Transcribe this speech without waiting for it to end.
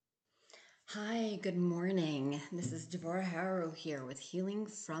Hi, good morning. This is Deborah Harrow here with Healing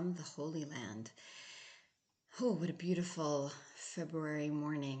from the Holy Land. Oh, what a beautiful February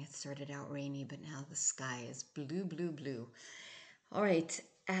morning. It started out rainy, but now the sky is blue, blue, blue. All right.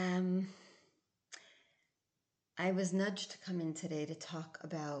 I was nudged to come in today to talk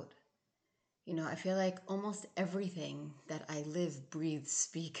about, I feel like almost everything that I live, breathe,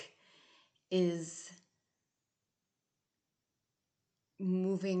 speak is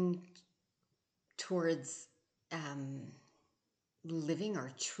moving towards living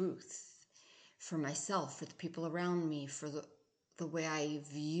our truth for myself, for the people around me, for the way I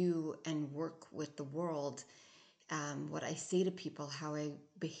view and work with the world, what I say to people, how I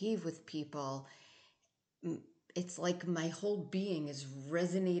behave with people. It's like my whole being is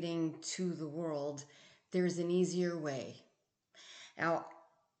resonating to the world. There's an easier way. Now,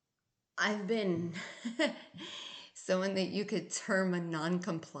 I've been someone that you could term a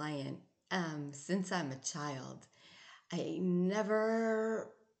non-compliant since I'm a child. I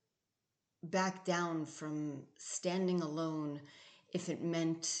never back down from standing alone if it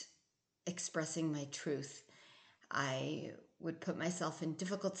meant expressing my truth. I would put myself in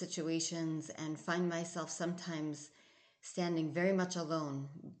difficult situations and find myself sometimes standing very much alone,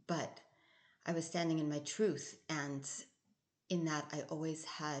 but I was standing in my truth. And in that, I always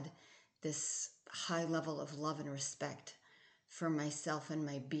had this high level of love and respect for myself and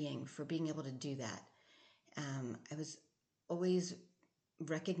my being for being able to do that. I was always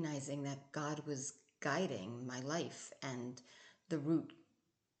recognizing that God was guiding my life and the root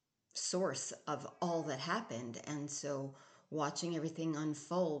source of all that happened. And so watching everything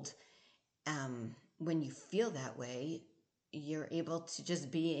unfold, when you feel that way, you're able to just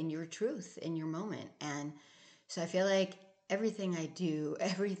be in your truth, in your moment. And so I feel like everything I do,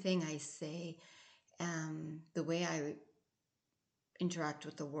 everything I say, the way I interact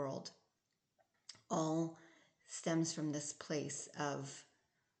with the world, all stems from this place of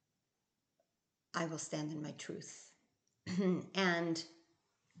I will stand in my truth. And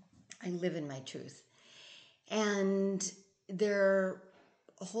I live in my truth. And there are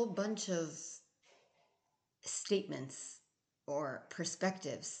a whole bunch of statements or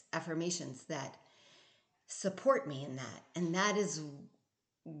perspectives, affirmations that support me in that. And that is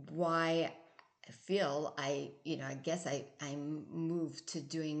why I feel I guess I moved to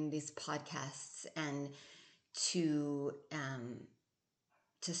doing these podcasts and to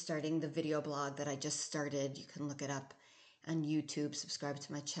starting the video blog that I just started. You can look it up on YouTube, subscribe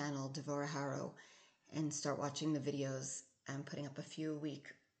to my channel, Devorah Harrow, and start watching the videos. I'm putting up a few a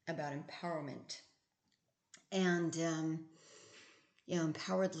week about empowerment. And,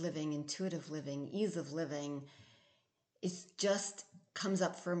 empowered living, intuitive living, ease of living, it just comes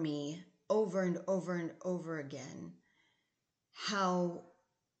up for me over and over and over again. How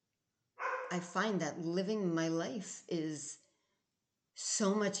I find that living my life is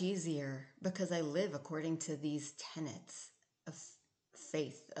so much easier because I live according to these tenets of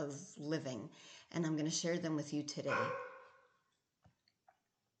faith, of living. And I'm going to share them with you today.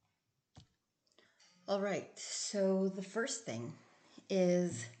 All right, so the first thing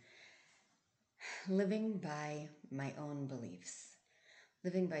is living by my own beliefs.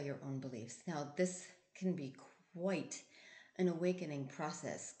 Living by your own beliefs. Now, this can be quite an awakening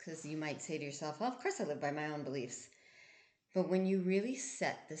process because you might say to yourself, well, of course I live by my own beliefs. But when you really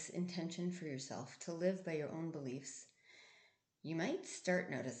set this intention for yourself to live by your own beliefs, you might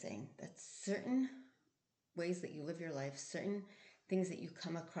start noticing that certain ways that you live your life, certain things that you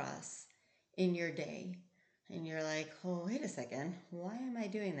come across in your day, and you're like, oh, wait a second, why am I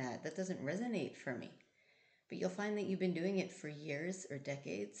doing that? That doesn't resonate for me. But you'll find that you've been doing it for years or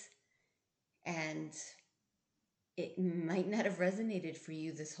decades, and it might not have resonated for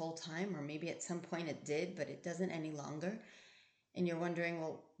you this whole time, or maybe at some point it did, but it doesn't any longer. And you're wondering,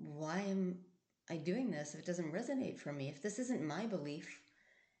 well, why am I doing this if it doesn't resonate for me? If this isn't my belief,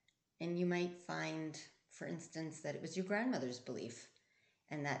 and you might find, for instance, that it was your grandmother's belief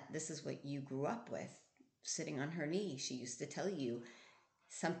and that this is what you grew up with. Sitting on her knee, she used to tell you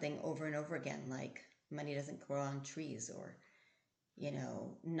something over and over again, like money doesn't grow on trees, or,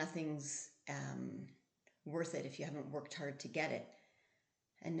 nothing's worth it if you haven't worked hard to get it.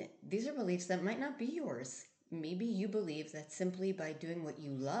 And these are beliefs that might not be yours. Maybe you believe that simply by doing what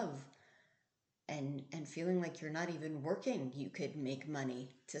you love and feeling like you're not even working, you could make money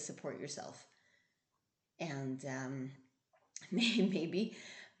to support yourself. And maybe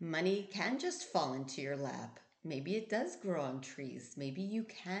money can just fall into your lap. Maybe it does grow on trees. Maybe you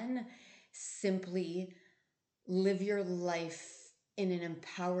can simply live your life in an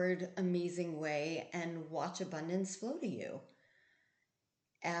empowered, amazing way and watch abundance flow to you.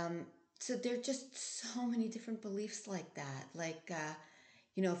 So there are just so many different beliefs like that. Like,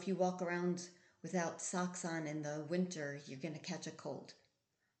 if you walk around without socks on in the winter, you're going to catch a cold.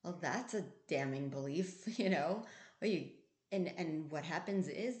 Well, that's a damning belief, Well, and what happens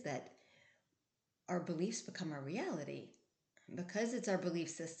is that our beliefs become our reality. Because it's our belief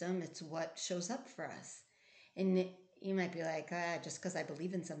system, it's what shows up for us. And you might be like, just because I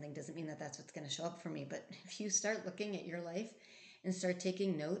believe in something doesn't mean that that's what's going to show up for me. But if you start looking at your life and start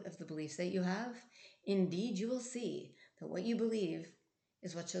taking note of the beliefs that you have, indeed you will see that what you believe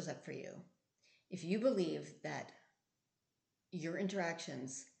is what shows up for you. If you believe that your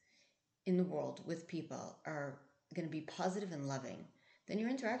interactions in the world with people are going to be positive and loving, then your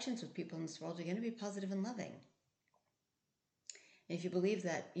interactions with people in this world are going to be positive and loving. And if you believe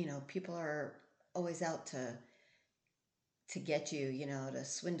that, people are always out to get you, to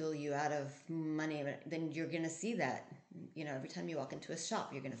swindle you out of money, then you're going to see that, every time you walk into a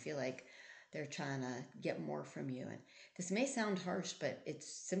shop, you're going to feel like they're trying to get more from you. And this may sound harsh, but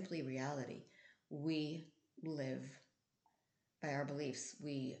it's simply reality. We live by our beliefs.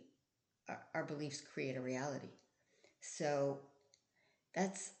 Our beliefs create a reality. So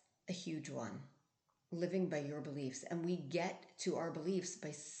that's a huge one. Living by your beliefs. And we get to our beliefs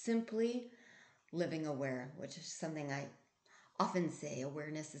by simply living aware, which is something I often say.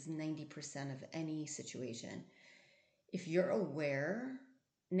 Awareness is 90% of any situation. If you're aware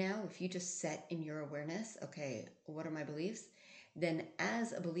now, if you just set in your awareness, okay, what are my beliefs? Then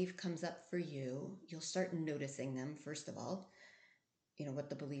as a belief comes up for you, you'll start noticing them, first of all,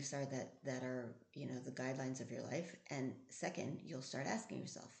 what the beliefs are that are, the guidelines of your life. And second, you'll start asking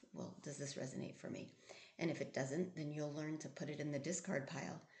yourself, well, does this resonate for me? And if it doesn't, then you'll learn to put it in the discard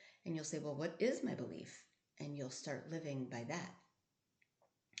pile. And you'll say, well, what is my belief? And you'll start living by that.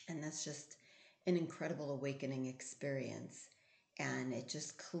 And that's just an incredible awakening experience. And it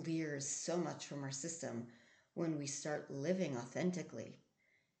just clears so much from our system when we start living authentically.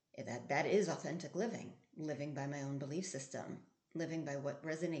 That is authentic living by my own belief system, living by what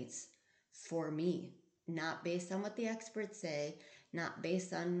resonates for me, not based on what the experts say, not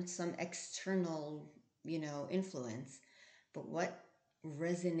based on some external, influence, but what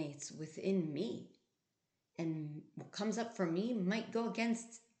resonates within me. And what comes up for me might go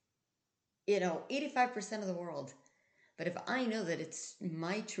against, 85% of the world. But if I know that it's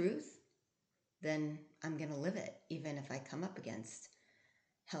my truth, then I'm going to live it, even if I come up against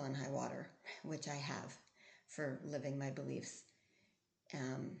hell and high water, which I have for living my beliefs.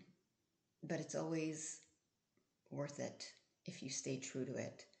 But it's always worth it if you stay true to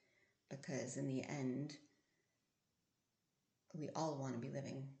it, because in the end, we all want to be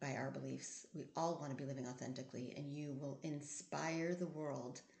living by our beliefs. We all want to be living authentically, and you will inspire the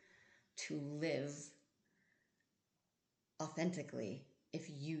world to live authentically if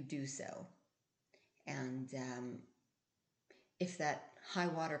you do so. And if that high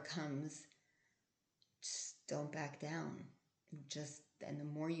water comes, just don't back down. And the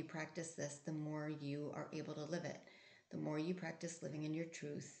more you practice this, the more you are able to live it. The more you practice living in your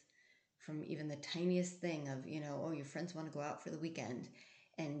truth, from even the tiniest thing of, your friends want to go out for the weekend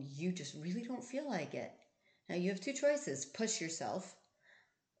and you just really don't feel like it. Now you have two choices: push yourself,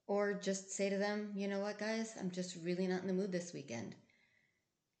 or just say to them, you know what, guys, I'm just really not in the mood this weekend.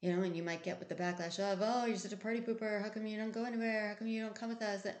 And you might get with the backlash of, oh, you're such a party pooper. How come you don't go anywhere? How come you don't come with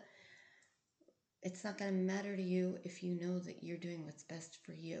us? It's not going to matter to you if you know that you're doing what's best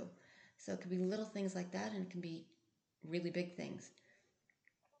for you. So it can be little things like that, and it can be really big things.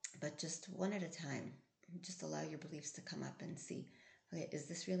 But just one at a time. Just allow your beliefs to come up and see, okay, is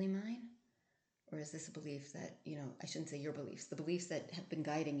this really mine? Or is this a belief that, I shouldn't say your beliefs, the beliefs that have been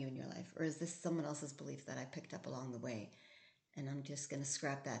guiding you in your life? Or is this someone else's belief that I picked up along the way? And I'm just going to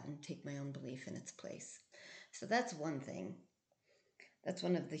scrap that and take my own belief in its place. So that's one thing. That's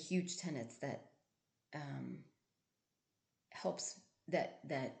one of the huge tenets that helps, that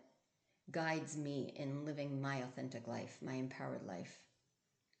guides me in living my authentic life, my empowered life.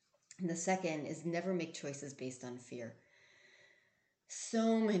 And the second is never make choices based on fear.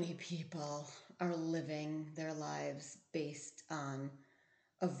 So many people are living their lives based on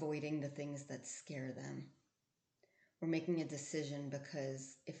avoiding the things that scare them. Or making a decision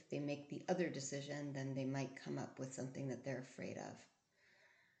because if they make the other decision, then they might come up with something that they're afraid of.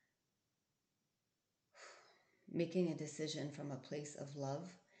 Making a decision from a place of love,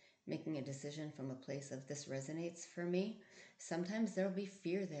 making a decision from a place of this resonates for me, sometimes there'll be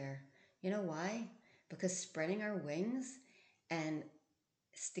fear there. You know why? Because spreading our wings and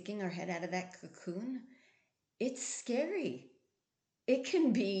sticking our head out of that cocoon, it's scary. It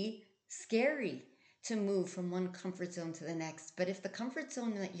can be scary. to move from one comfort zone to the next. But if the comfort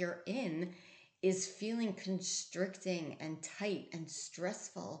zone that you're in is feeling constricting and tight and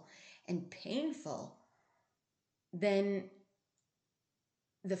stressful and painful, then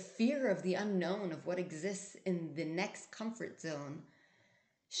the fear of the unknown, of what exists in the next comfort zone,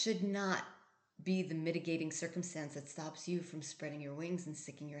 should not be the mitigating circumstance that stops you from spreading your wings and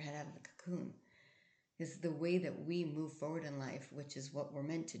sticking your head out of the cocoon. Is the way that we move forward in life, which is what we're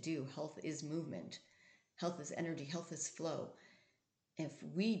meant to do. Health is movement. Health is energy. Health is flow. If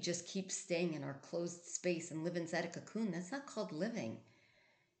we just keep staying in our closed space and live inside a cocoon, that's not called living.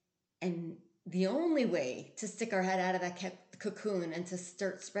 And the only way to stick our head out of that cocoon and to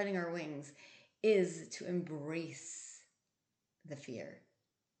start spreading our wings is to embrace the fear.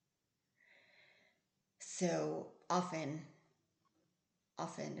 So often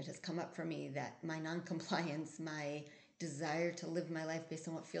it has come up for me that my non-compliance, my desire to live my life based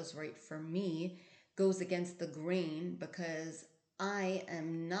on what feels right for me, goes against the grain because I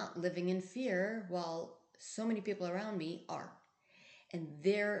am not living in fear while so many people around me are. And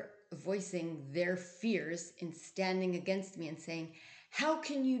they're voicing their fears and standing against me and saying, how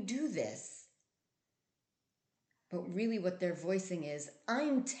can you do this? But really what they're voicing is,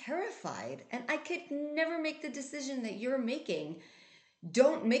 I'm terrified and I could never make the decision that you're making.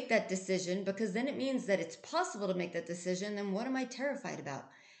 Don't make that decision, because then it means that it's possible to make that decision. Then what am I terrified about?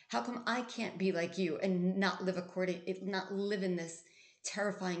 How come I can't be like you and not live in this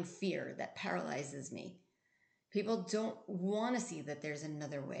terrifying fear that paralyzes me? People don't want to see that there's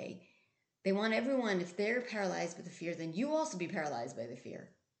another way. They want everyone, if they're paralyzed by the fear, then you also be paralyzed by the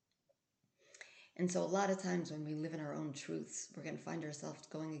fear. And so a lot of times when we live in our own truths, we're going to find ourselves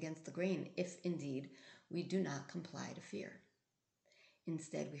going against the grain if indeed we do not comply to fear.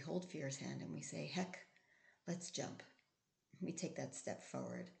 Instead, we hold fear's hand and we say, heck, let's jump. We take that step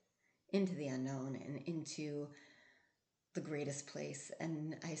forward into the unknown and into the greatest place.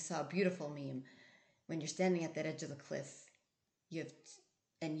 And I saw a beautiful meme. When you're standing at that edge of the cliff,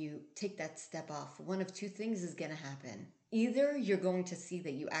 and you take that step off, one of two things is going to happen. Either you're going to see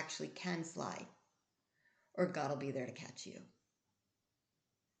that you actually can fly, or God will be there to catch you.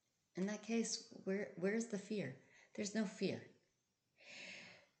 In that case, where's the fear? There's no fear.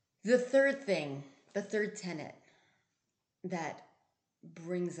 The third tenet that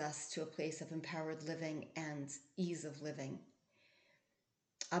brings us to a place of empowered living and ease of living.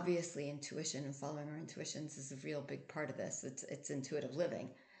 Obviously, intuition and following our intuitions is a real big part of this. It's intuitive living,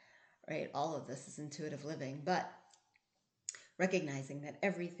 right? All of this is intuitive living, but recognizing that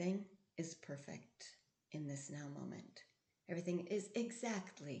everything is perfect in this now moment. Everything is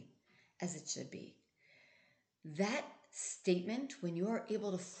exactly as it should be. That statement, when you are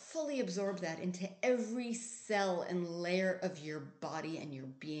able to fully absorb that into every cell and layer of your body and your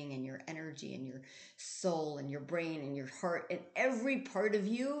being and your energy and your soul and your brain and your heart, and every part of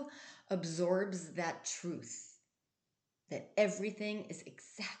you absorbs that truth, that everything is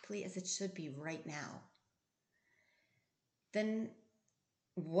exactly as it should be right now, then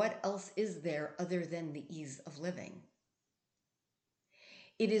what else is there other than the ease of living?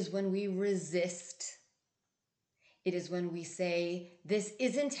 It is when we resist. It is when we say, this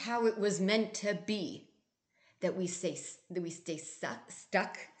isn't how it was meant to be, that we stay stuck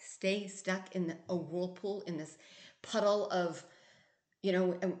in a whirlpool, in this puddle of,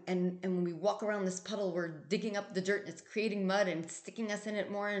 and when we walk around this puddle, we're digging up the dirt and it's creating mud and sticking us in it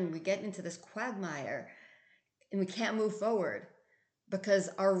more, and we get into this quagmire and we can't move forward because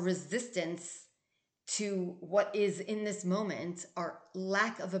our resistance to what is in this moment, our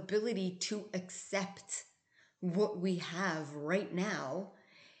lack of ability to accept what we have right now,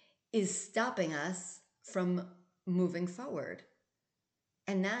 is stopping us from moving forward.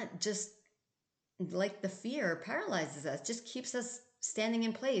 And that just, like the fear, paralyzes us, just keeps us standing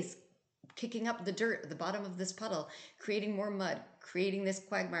in place, kicking up the dirt at the bottom of this puddle, creating more mud, creating this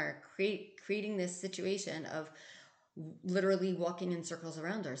quagmire, creating this situation of literally walking in circles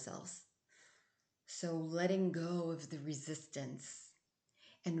around ourselves. So letting go of the resistance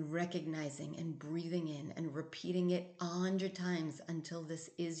and recognizing and breathing in and repeating it 100 times until this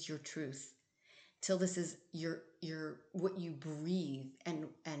is your truth, till this is your what you breathe, and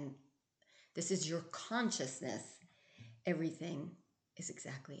this is your consciousness. Everything is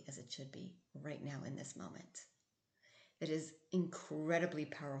exactly as it should be right now in this moment. It is incredibly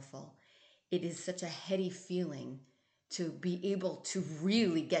powerful. It is such a heady feeling to be able to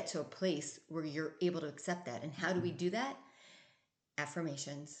really get to a place where you're able to accept that. And how do we do that?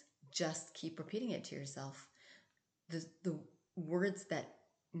 Affirmations. Just keep repeating it to yourself. The words that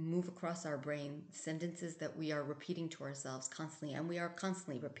move across our brain, sentences that we are repeating to ourselves constantly, and we are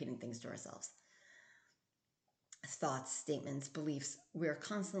constantly repeating things to ourselves. thoughts, statements, beliefs. We are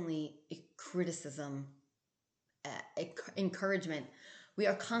constantly criticism, encouragement. We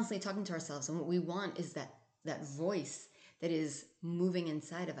are constantly talking to ourselves, and what we want is that voice that is moving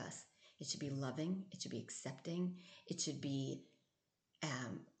inside of us. It should be loving. It should be accepting. It should be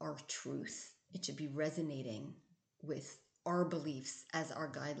our truth. It should be resonating with our beliefs as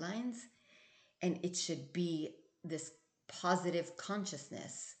our guidelines, and it should be this positive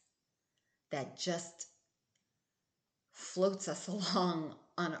consciousness that just floats us along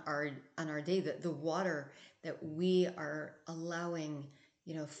on our day, that the water that we are allowing,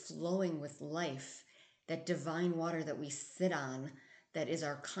 flowing with life, that divine water that we sit on, that is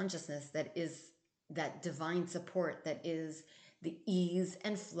our consciousness, that is that divine support, that is the ease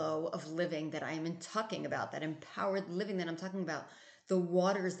and flow of living that I am talking about, that empowered living that I'm talking about. The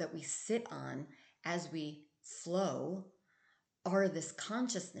waters that we sit on as we flow are this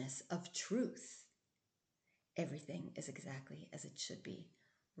consciousness of truth. Everything is exactly as it should be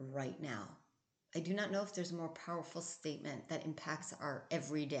right now. I do not know if there's a more powerful statement that impacts our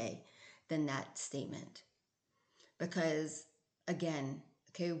everyday than that statement. Because again,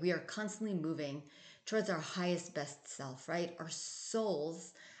 okay, we are constantly moving towards our highest best self, right? Our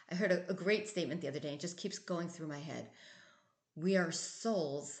souls. I heard a great statement the other day. It just keeps going through my head. We are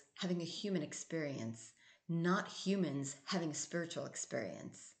souls having a human experience, not humans having a spiritual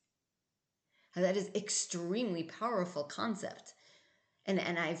experience. And that is extremely powerful concept. And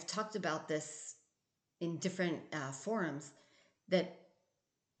I've talked about this in different forums, that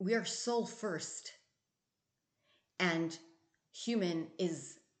we are soul first, and human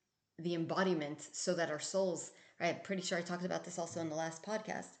is the embodiment, so that our souls, right? I'm pretty sure I talked about this also in the last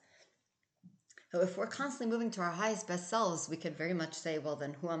podcast. So if we're constantly moving to our highest best selves, we could very much say, well,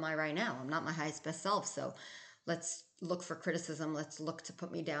 then who am I right now? I'm not my highest best self. So let's look for criticism. Let's look to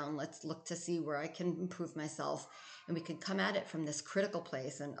put me down. Let's look to see where I can improve myself. And we can come at it from this critical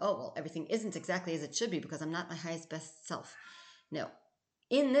place and, oh, well, everything isn't exactly as it should be because I'm not my highest best self. No.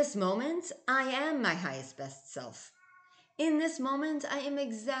 In this moment, I am my highest best self. In this moment, I am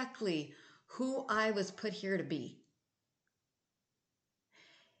exactly who I was put here to be.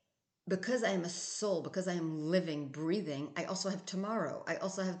 Because I am a soul, because I am living, breathing, I also have tomorrow. I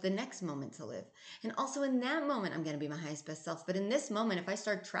also have the next moment to live. And also in that moment, I'm going to be my highest best self. But in this moment, if I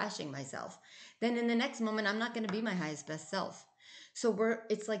start trashing myself, then in the next moment, I'm not going to be my highest best self. So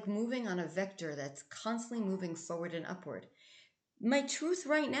it's like moving on a vector that's constantly moving forward and upward. My truth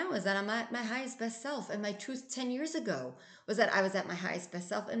right now is that I'm at my highest best self. And my truth 10 years ago was that I was at my highest best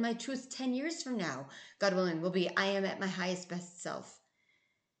self. And my truth 10 years from now, God willing, will be I am at my highest best self.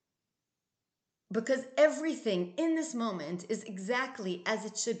 Because everything in this moment is exactly as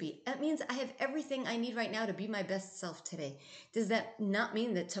it should be. That means I have everything I need right now to be my best self today. Does that not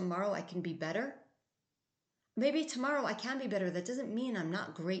mean that tomorrow I can be better? Maybe tomorrow I can be better. That doesn't mean I'm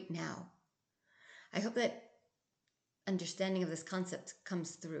not great now. I hope that understanding of this concept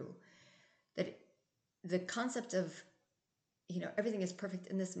comes through. That the concept of, everything is perfect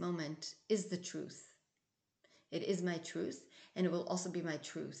in this moment is the truth. It is my truth, and it will also be my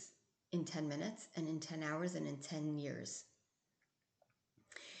truth in 10 minutes and in 10 hours and in 10 years.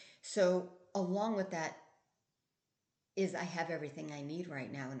 So along with that is I have everything I need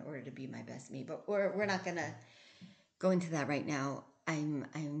right now in order to be my best me. But we're not going to go into that right now.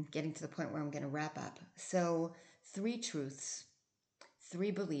 I'm getting to the point where I'm going to wrap up. So 3 truths,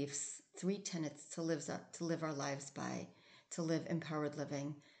 3 beliefs, 3 tenets to live our lives by, to live empowered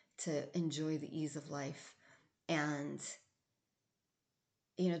living, to enjoy the ease of life. And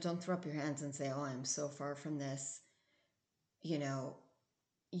don't throw up your hands and say, oh, I'm so far from this.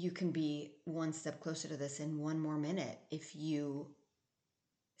 You can be one step closer to this in one more minute if you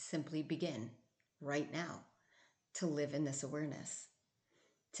simply begin right now to live in this awareness,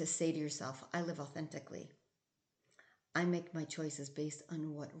 to say to yourself, I live authentically. I make my choices based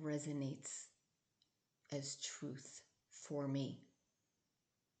on what resonates as truth for me.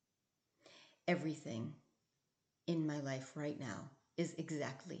 Everything in my life right now is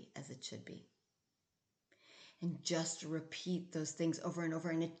exactly as it should be. And just repeat those things over and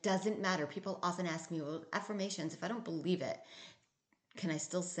over. And it doesn't matter. People often ask me, well, affirmations, if I don't believe it, can I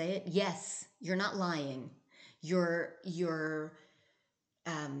still say it? Yes, you're not lying. You're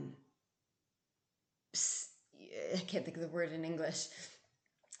I can't think of the word in English,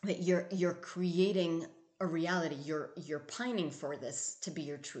 but you're creating a reality. You're pining for this to be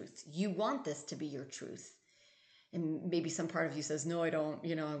your truth. You want this to be your truth. And maybe some part of you says, no, I don't,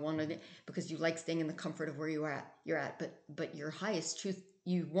 I want to, because you like staying in the comfort of where you're at, but your highest truth,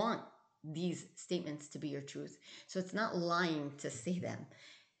 you want these statements to be your truth. So it's not lying to say them.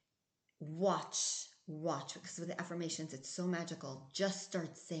 Watch Watch, because with the affirmations, it's so magical. Just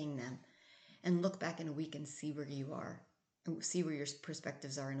start saying them and look back in a week and see where you are and see where your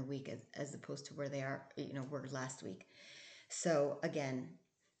perspectives are in a week as opposed to where they are, were last week. So again,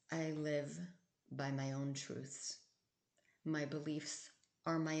 I live by my own truths. My beliefs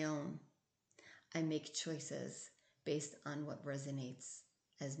are my own. I make choices based on what resonates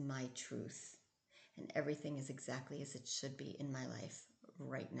as my truth. And everything is exactly as it should be in my life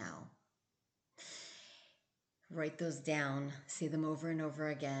right now. Write those down, say them over and over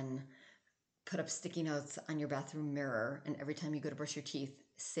again. Put up sticky notes on your bathroom mirror, and every time you go to brush your teeth,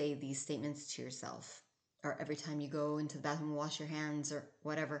 say these statements to yourself. Or every time you go into the bathroom, wash your hands or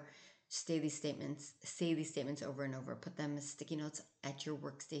whatever, say these statements over and over. Put them as sticky notes at your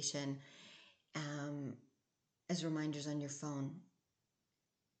workstation, as reminders on your phone.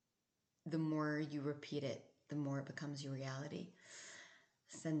 The more you repeat it, the more it becomes your reality.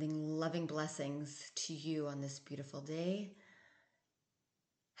 Sending loving blessings to you on this beautiful day.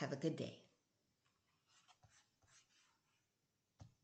 Have a good day.